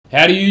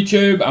Howdy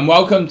YouTube, and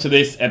welcome to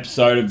this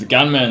episode of the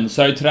Gunman.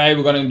 So today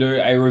we're going to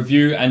do a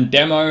review and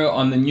demo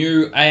on the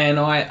new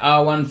ANi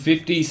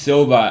R150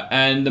 Silver,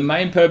 and the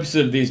main purpose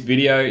of this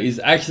video is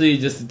actually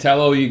just to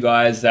tell all you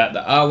guys that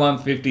the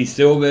R150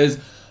 Silvers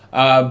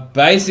are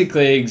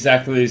basically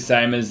exactly the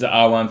same as the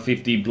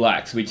R150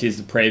 Blacks, which is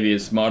the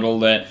previous model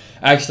that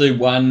actually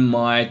won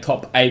my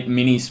top 8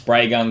 mini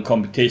spray gun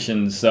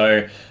competitions.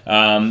 So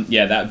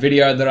yeah, that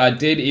video that I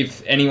did,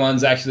 if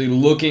anyone's actually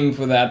looking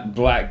for that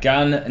black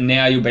gun,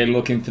 now you'll be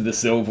looking for the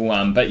silver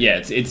one. But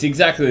yeah, it's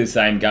exactly the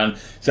same gun.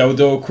 So we'll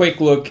do a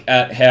quick look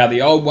at how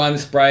the old one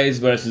sprays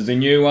versus the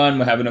new one.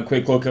 We're having a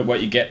quick look at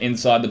what you get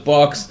inside the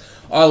box.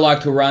 I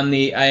like to run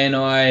the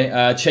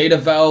ANi cheater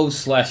valves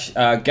slash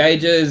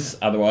gauges,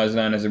 otherwise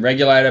known as a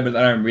regulator, but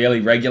they don't really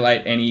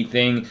regulate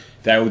anything.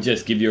 They will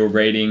just give you a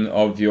reading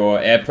of your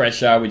air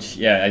pressure, which,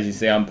 yeah, as you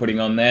see, I'm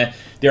putting on there.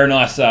 They're a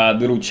nice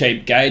little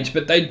cheap gauge,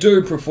 but they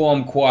do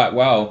perform quite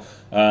well.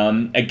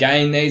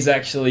 Again, these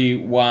actually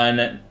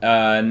won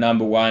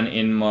number 1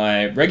 in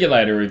my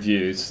regulator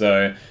review,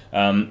 so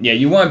yeah,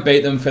 you won't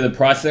beat them for the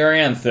price. They're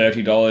around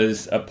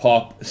 $30 a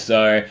pop,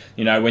 so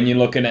you know, when you're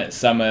looking at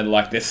some of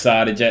like the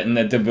SATA Jet and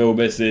the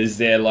DeVilbises,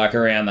 they're like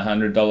around the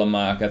 $100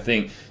 mark. I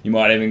think you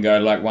might even go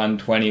like $120,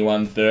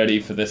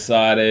 $130 for the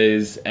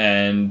SATAs,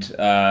 and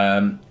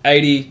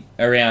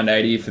around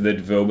 80 for the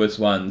DeVilbis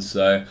ones.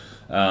 So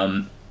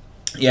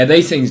yeah,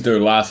 these things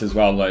do last as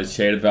well, those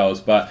cheater valves.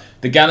 But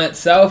the gun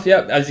itself,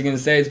 yep, as you can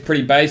see, it's a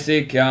pretty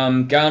basic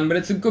gun, but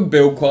it's a good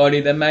build quality.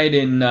 They're made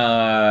in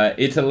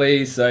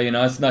Italy, so you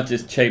know, it's not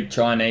just cheap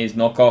Chinese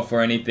knockoff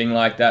or anything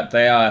like that.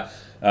 They are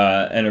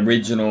an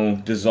original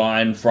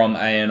design from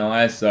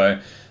ANi, so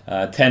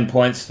 10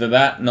 points for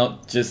that,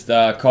 not just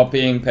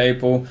copying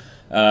people.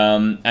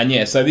 And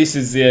yeah, so this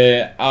is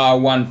the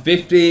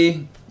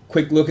R150.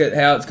 Quick look at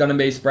how it's going to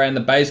be spraying the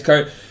base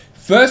coat.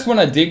 First, when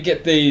I did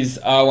get these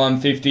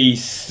R150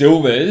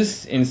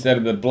 Silvers instead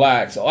of the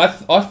Blacks, I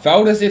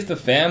felt as if the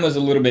fan was a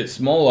little bit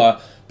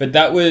smaller, but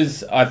that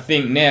was, I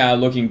think now,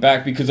 looking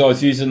back, because I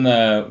was using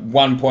the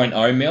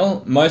 1.0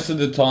 mil. Most of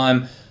the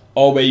time,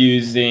 I'll be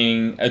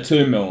using a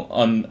 2 mil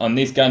on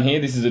this gun here.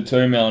 This is a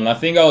 2 mil, and I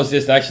think I was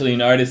just actually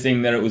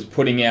noticing that it was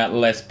putting out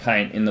less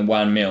paint in the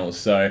 1 mil.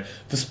 So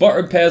for spot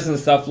repairs and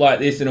stuff like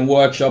this in a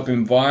workshop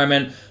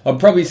environment, I'd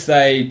probably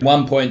say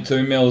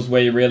 1.2 mil is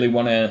where you really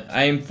want to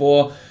aim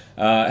for.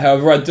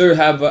 However, I do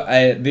have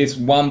this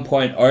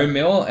 1.0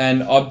 mil,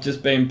 and I've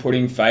just been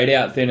putting fade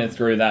out thinner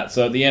through that.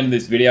 So at the end of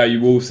this video, you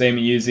will see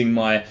me using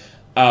my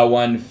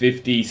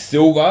R150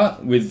 Silver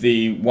with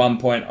the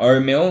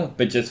 1.0 mil,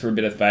 but just for a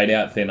bit of fade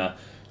out thinner.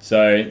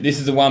 So this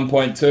is a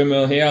 1.2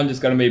 mil here. I'm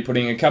just going to be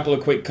putting a couple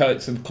of quick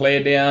coats of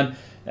clear down,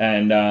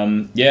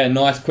 and yeah,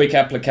 nice quick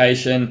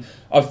application.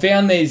 I've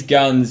found these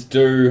guns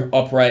do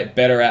operate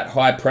better at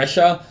high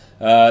pressure.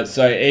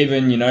 So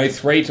even, you know,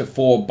 3 to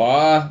 4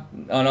 bar,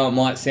 I know it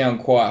might sound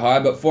quite high,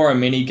 but for a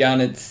minigun,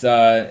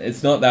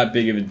 it's not that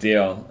big of a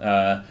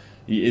deal.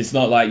 It's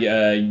not like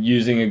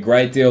using a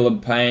great deal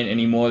of paint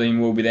any more than you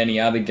will with any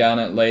other gun,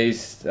 at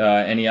least,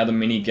 any other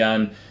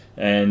minigun.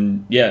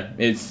 And yeah,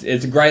 it's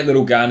a great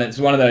little gun. It's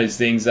one of those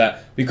things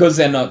that, because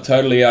they're not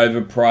totally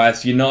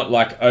overpriced, you're not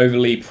like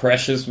overly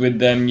precious with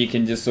them. You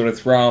can just sort of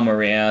throw them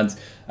around.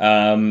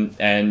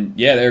 And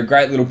yeah, they're a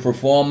great little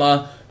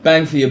performer.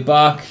 Bang for your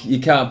buck, you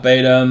can't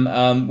beat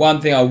them.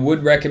 One thing I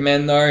would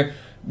recommend though,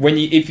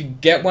 if you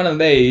get one of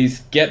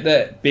these, get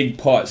that big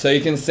pot, so you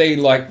can see,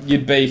 like,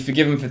 you'd be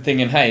forgiven for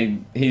thinking, hey,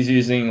 he's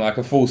using like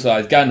a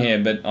full-size gun here,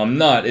 but I'm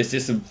not. It's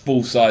just a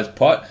full-size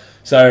pot.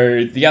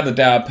 So the other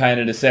day I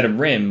painted a set of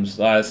rims,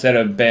 a set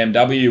of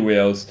BMW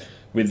wheels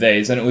with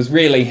these, and it was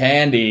really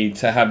handy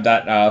to have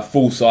that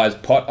full-size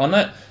pot on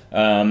it.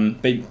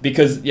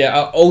 Because yeah,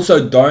 I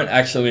also don't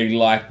actually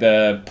like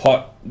the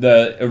pot,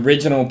 the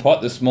original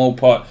pot, the small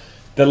pot.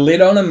 The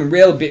lid on them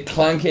real bit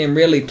clunky and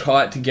really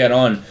tight to get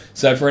on.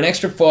 So for an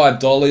extra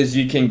 $5,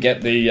 you can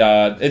get the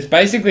it's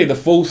basically the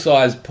full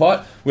size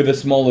pot with a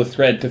smaller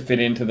thread to fit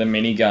into the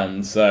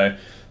minigun. So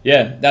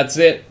yeah, that's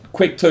it.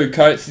 Quick 2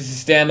 coats. This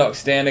is Standox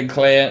Standard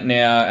Clear.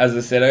 Now, as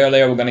I said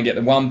earlier, we're going to get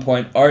the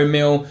 1.0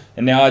 mil,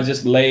 and now I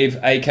just leave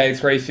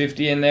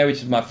AK350 in there, which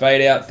is my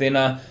fade out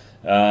thinner.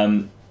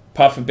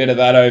 Puff a bit of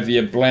that over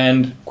your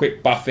blend,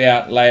 quick buff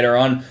out later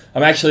on.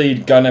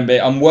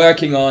 I'm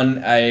working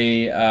on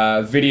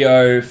a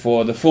video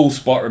for the full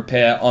spot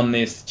repair on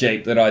this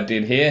Jeep that I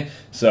did here.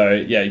 So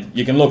yeah,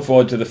 you can look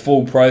forward to the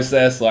full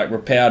process, like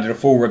I did a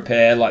full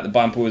repair, like the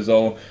bumper was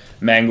all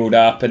mangled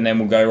up, and then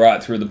we'll go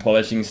right through the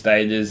polishing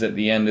stages at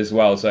the end as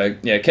well. So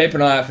yeah, keep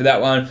an eye out for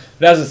that one.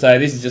 But as I say,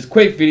 this is just a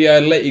quick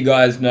video to let you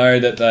guys know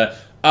that the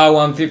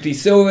R150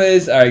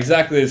 Silvers are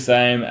exactly the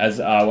same as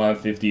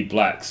R150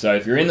 Blacks. So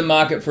if you're in the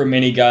market for a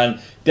minigun,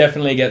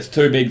 definitely gets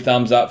 2 big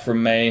thumbs up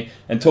from me.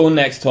 Until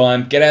next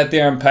time, get out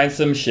there and paint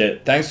some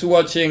shit. Thanks for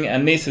watching,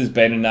 and this has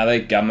been another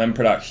Gunman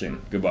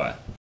production. Goodbye.